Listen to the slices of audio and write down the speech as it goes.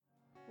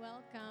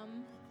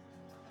welcome.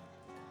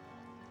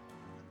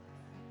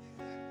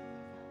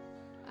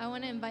 I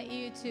want to invite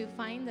you to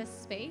find a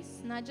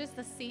space, not just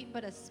a seat,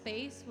 but a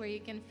space where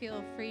you can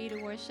feel free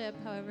to worship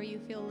however you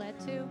feel led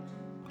to.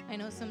 I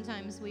know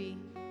sometimes we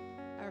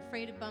are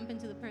afraid to bump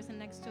into the person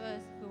next to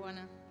us who want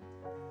to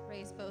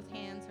raise both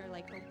hands or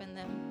like open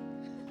them.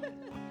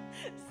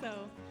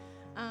 So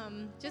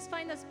just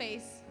find a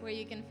space where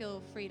you can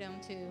feel freedom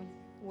to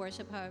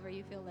worship however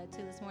you feel led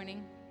to this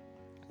morning.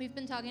 We've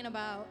been talking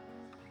about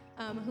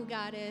who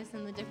God is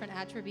and the different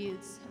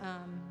attributes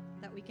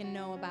that we can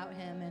know about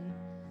him. And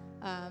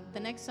the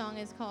next song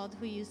is called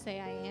Who You Say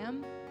I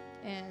Am.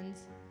 And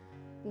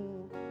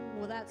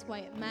well, that's why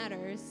it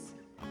matters.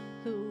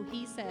 Who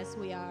he says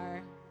we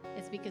are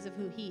is because of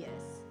who he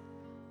is.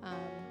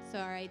 So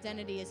our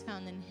identity is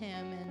found in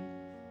him.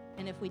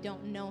 And if we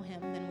don't know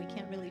him, then we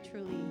can't really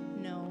truly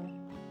know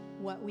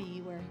what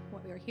we were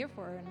here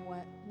for and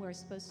what we're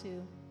supposed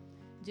to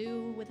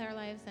do with our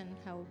lives and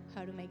how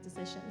to make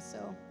decisions.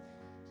 So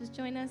just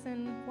join us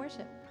in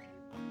worship.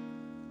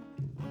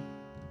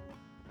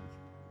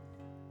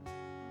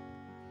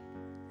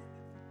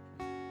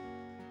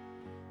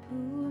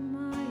 Who am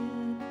I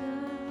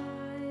that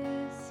I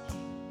ask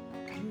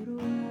you would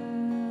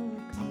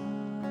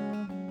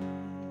welcome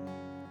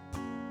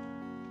me?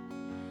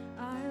 I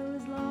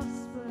was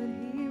lost, but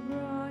he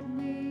brought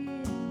me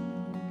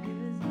in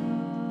his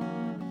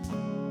love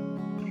for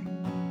me.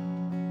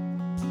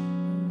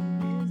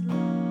 His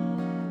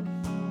love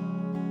for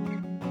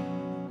me.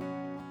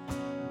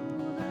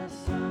 Who the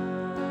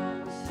sun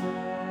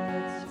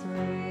sets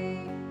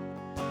free,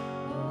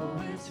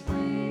 oh, it's free.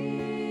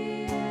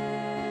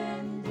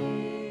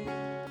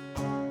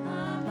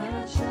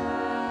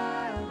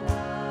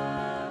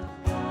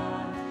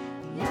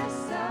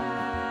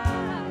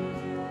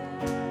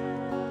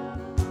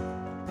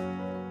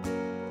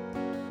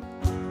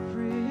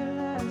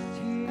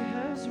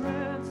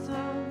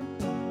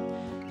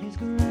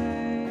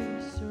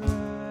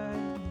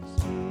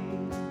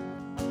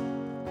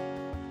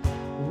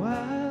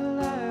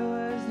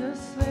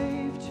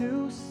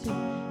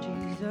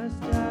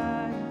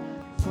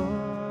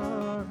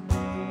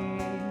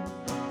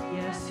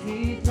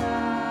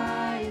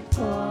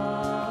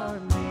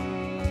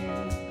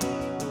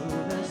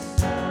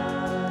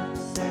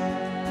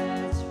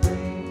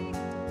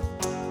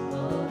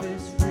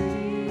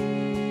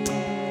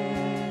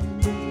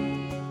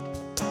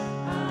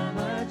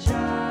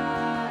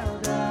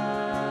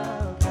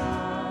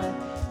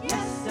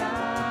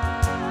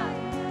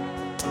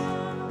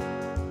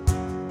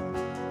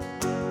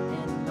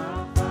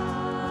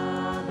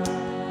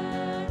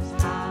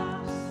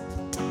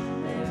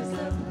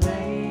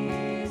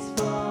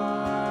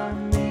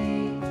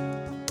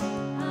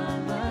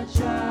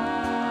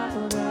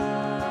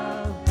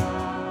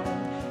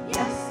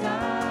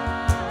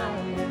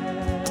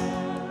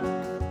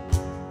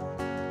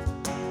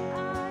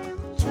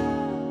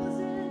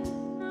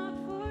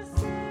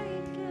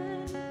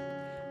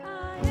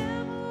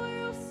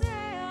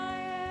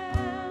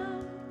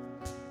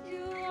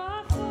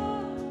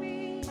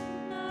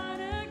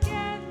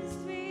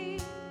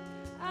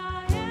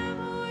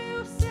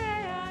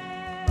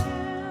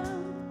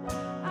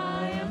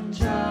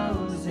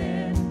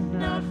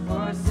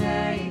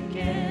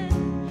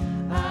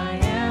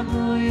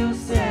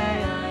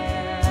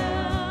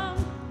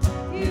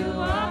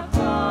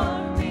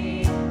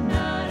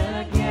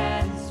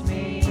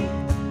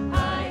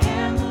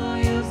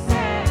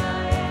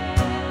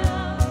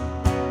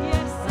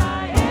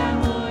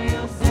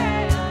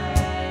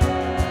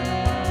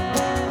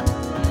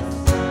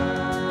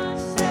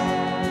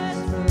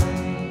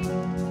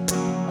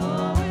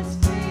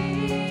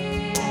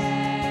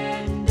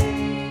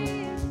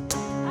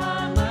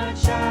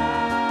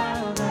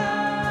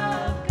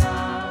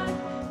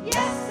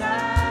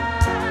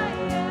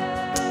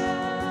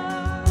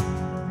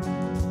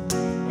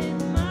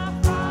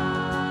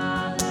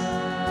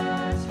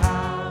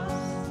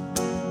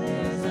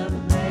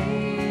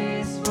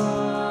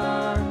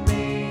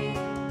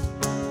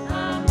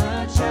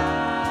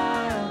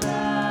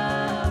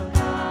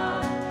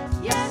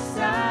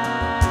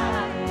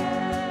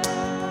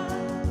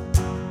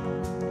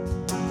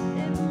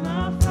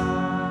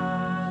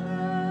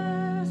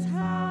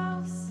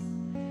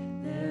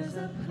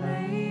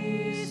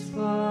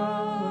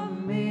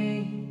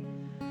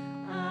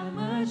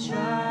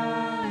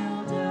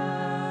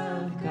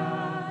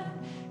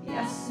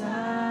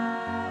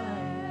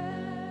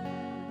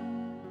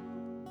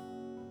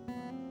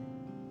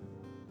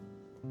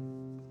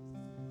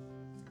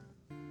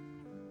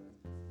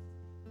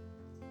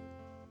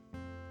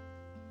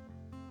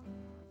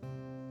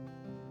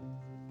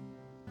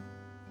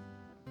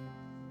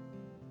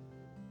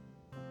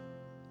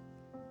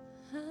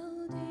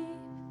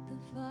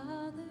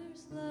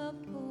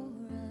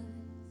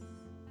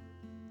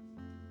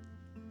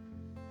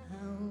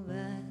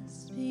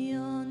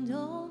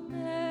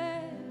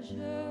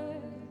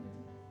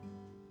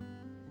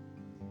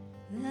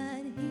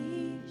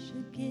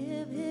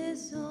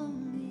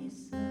 Only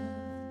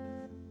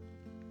Son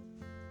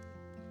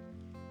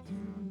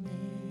and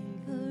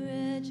make a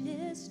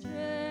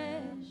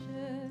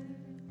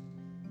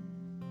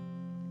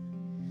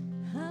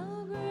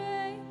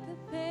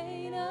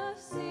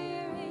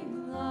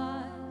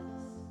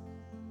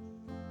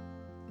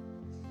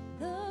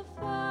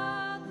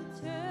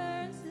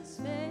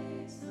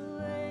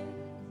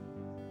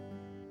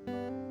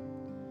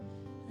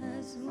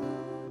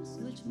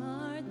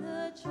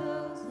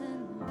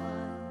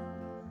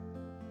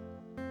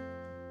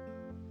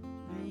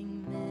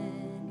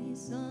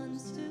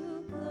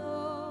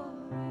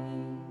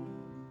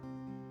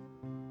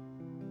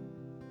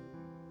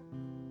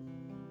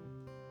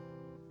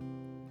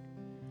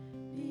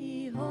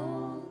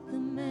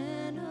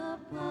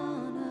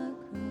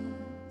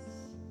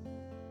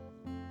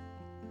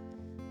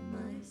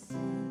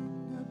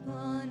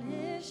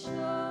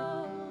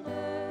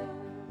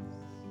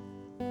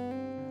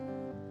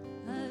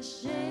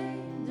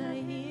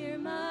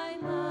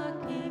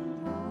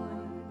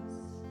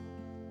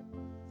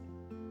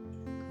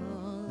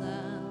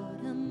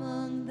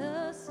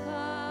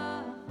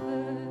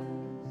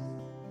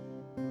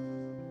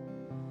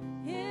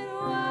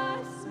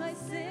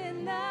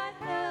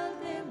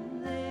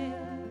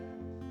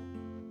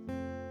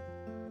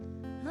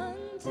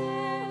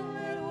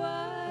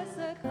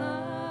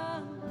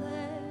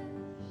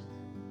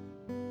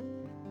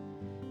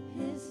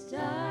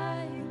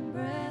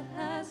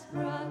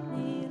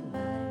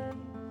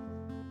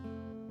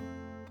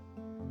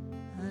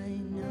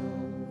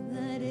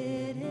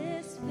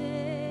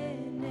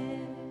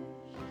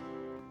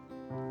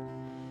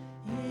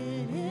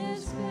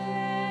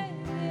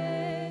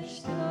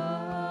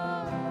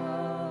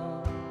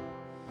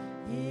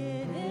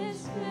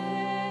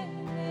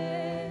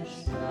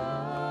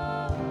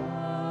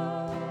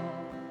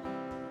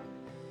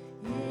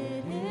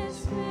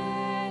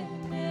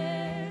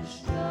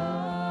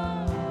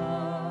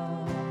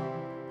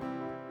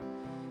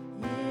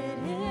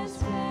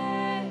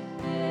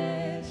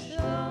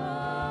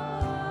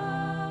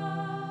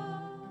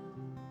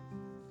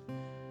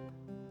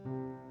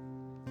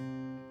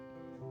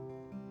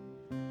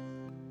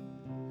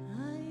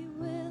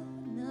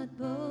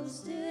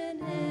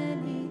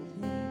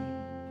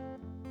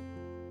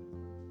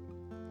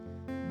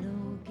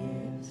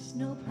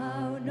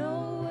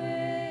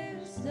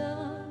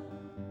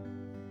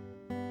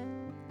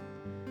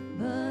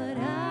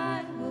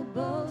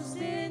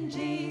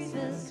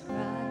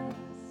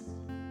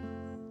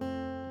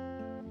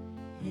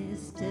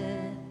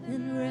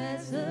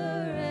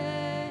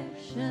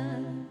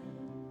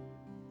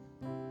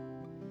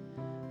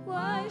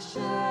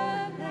should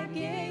have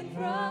gained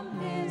from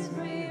his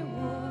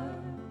reward.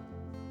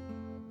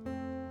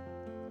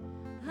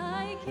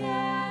 I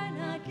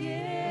cannot give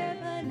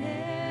an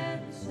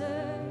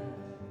answer,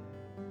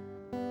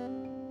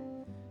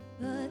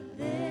 but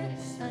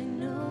this I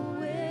know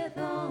with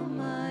all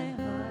my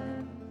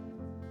heart.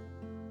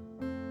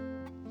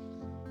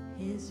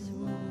 His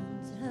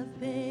wounds have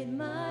paid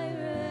my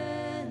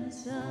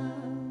ransom,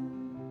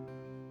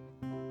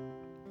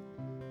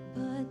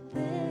 but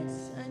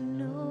this I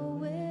know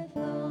with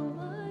all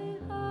my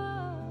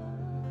heart.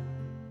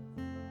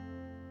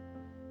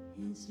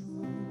 His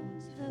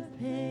wounds have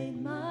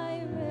paid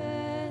my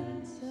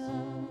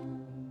ransom.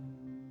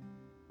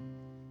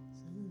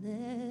 So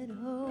let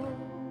hope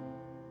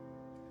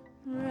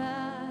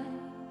rise.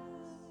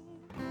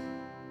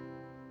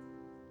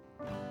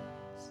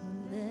 So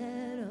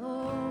let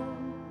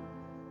hope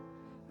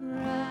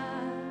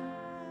rise.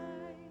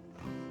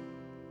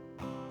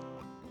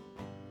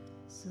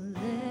 So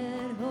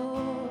let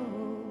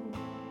hope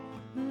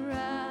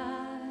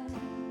rise.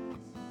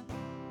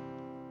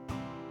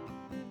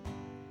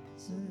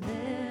 So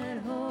let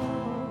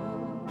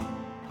hope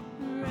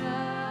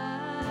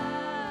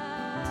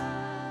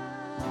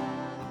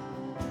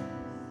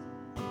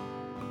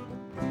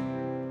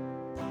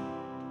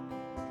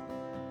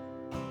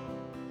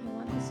I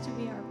want this to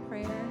be our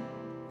prayer,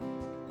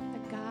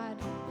 that God,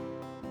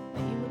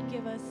 that you would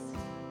give us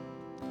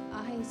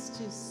eyes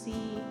to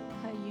see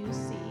how you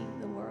see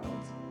the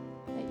world,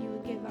 that you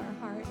would give our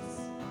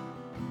hearts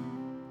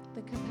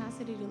the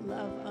capacity to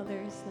love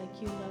others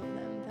like you love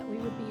them, that we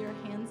would be your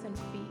hands and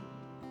feet.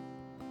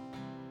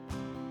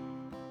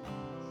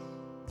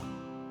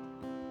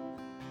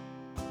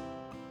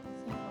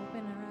 So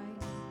open our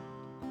eyes.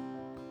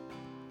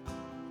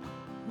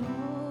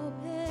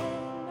 Open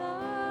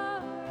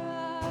our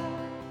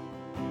eyes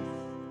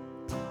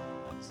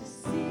to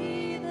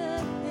see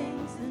the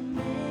things that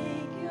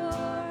make your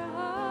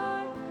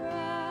heart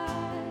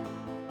cry,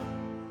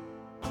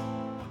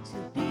 to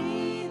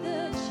be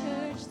the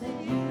church that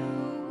you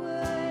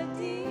would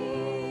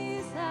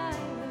desire.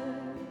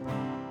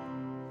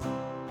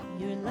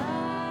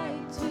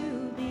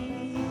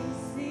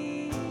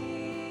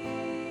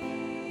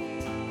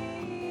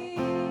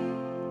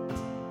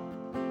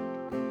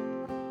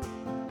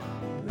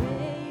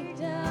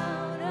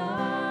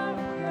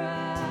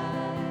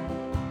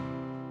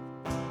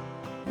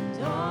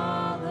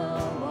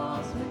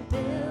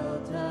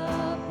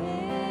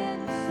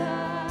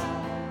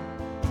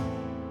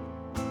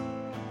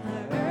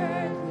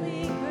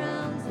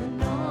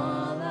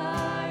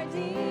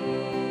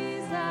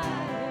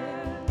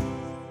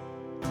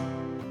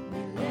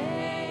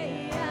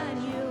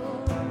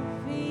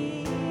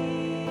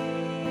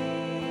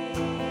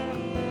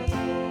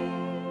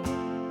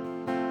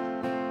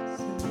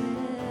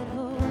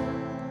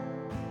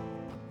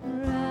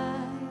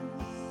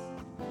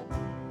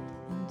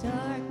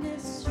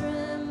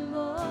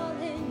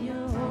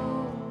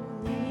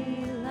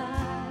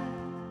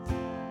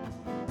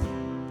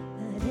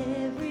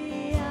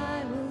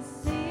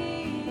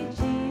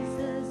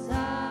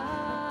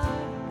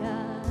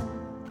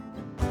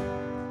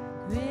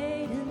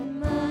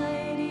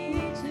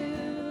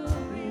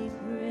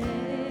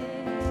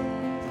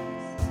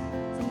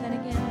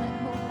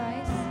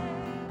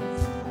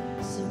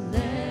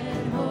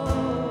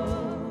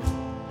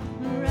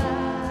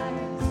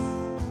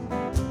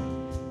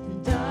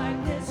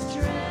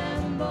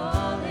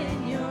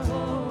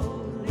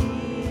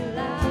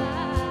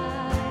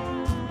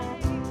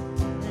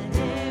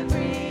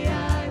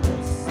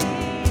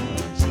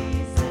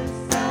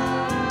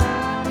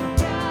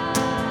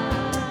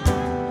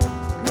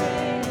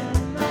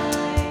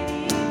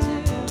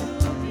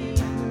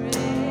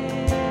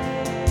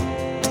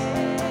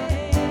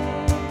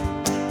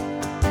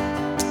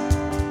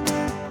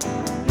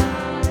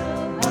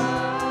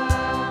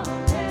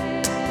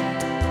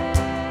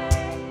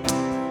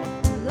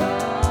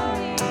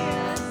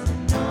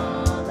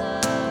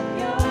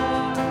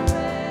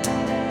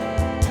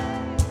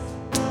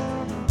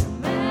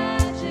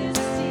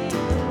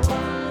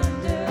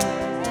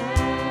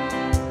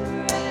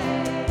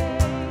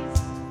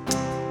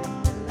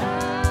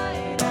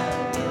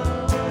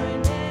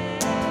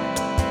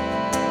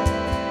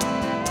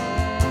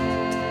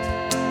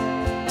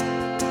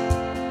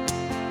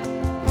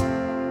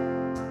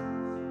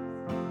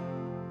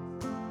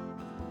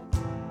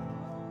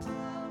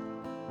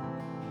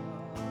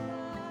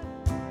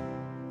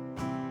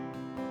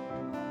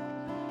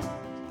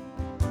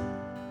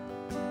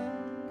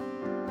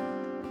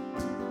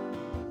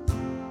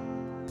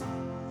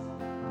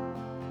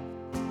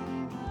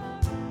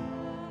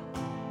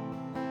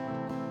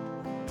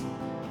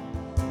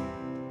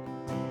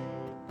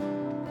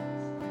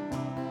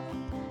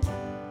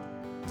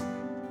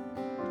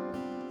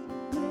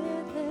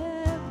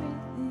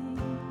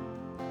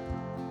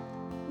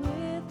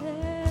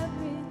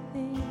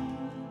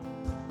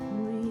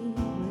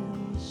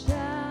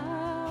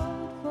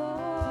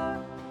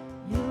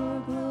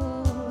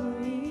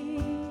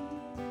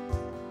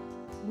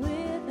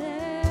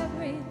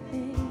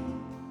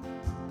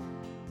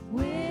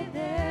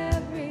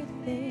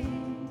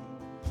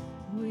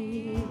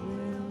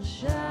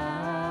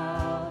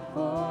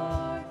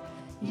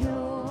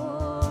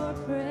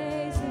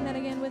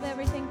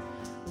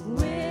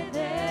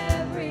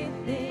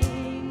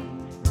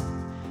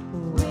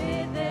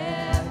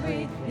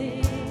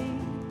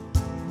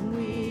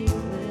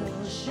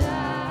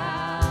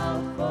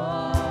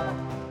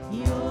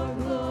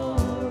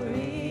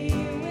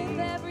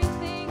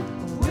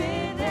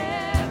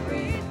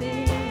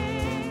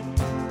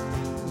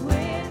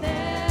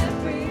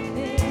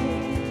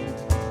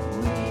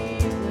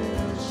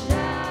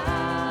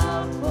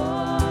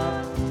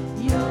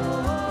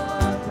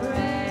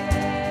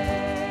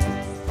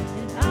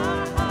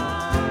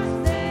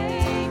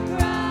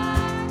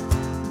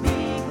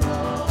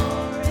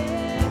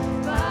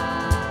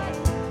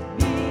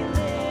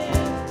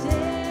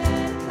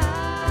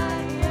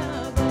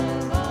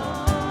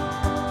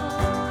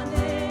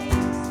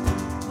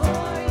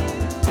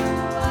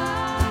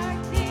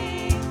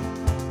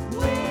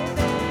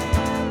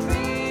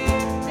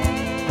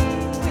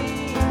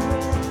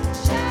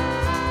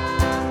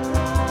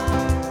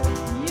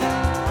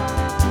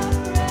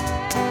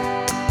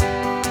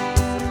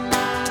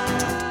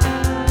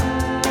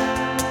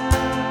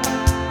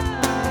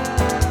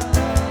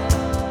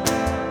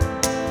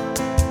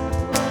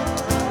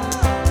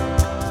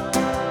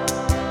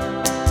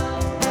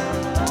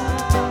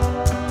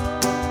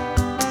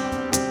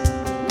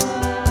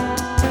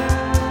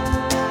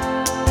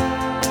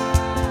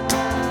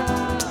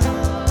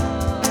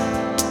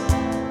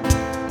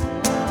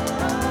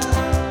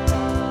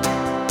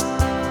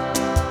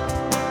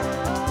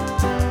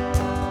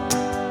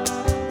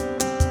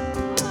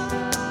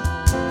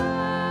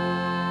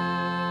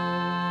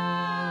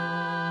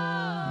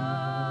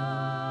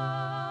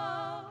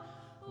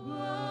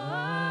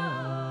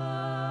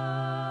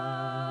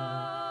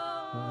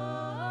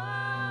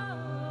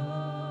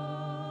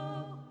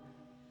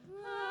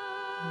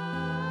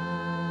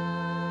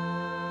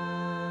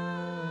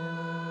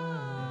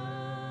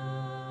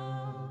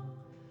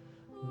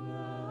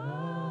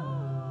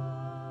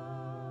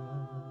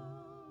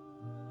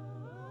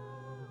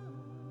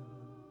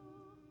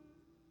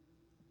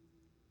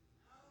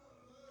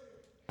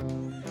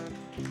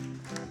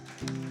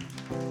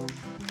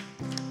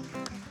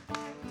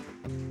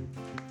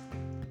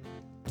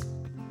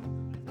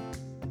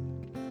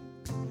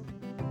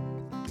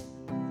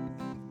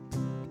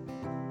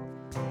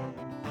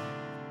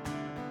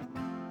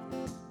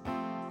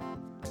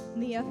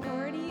 The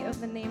authority of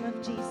the name of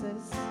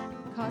Jesus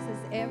causes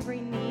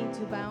every knee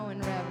to bow in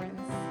reverence.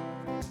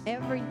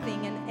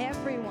 Everything and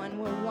everyone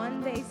will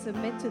one day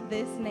submit to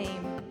this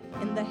name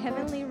in the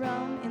heavenly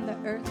realm, in the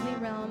earthly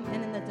realm,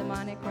 and in the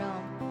demonic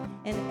realm.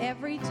 And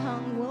every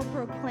tongue will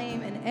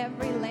proclaim in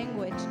every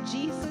language,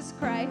 Jesus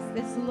Christ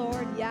is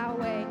Lord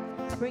Yahweh,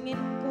 bringing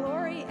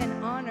glory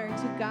and honor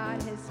to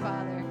God his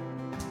Father.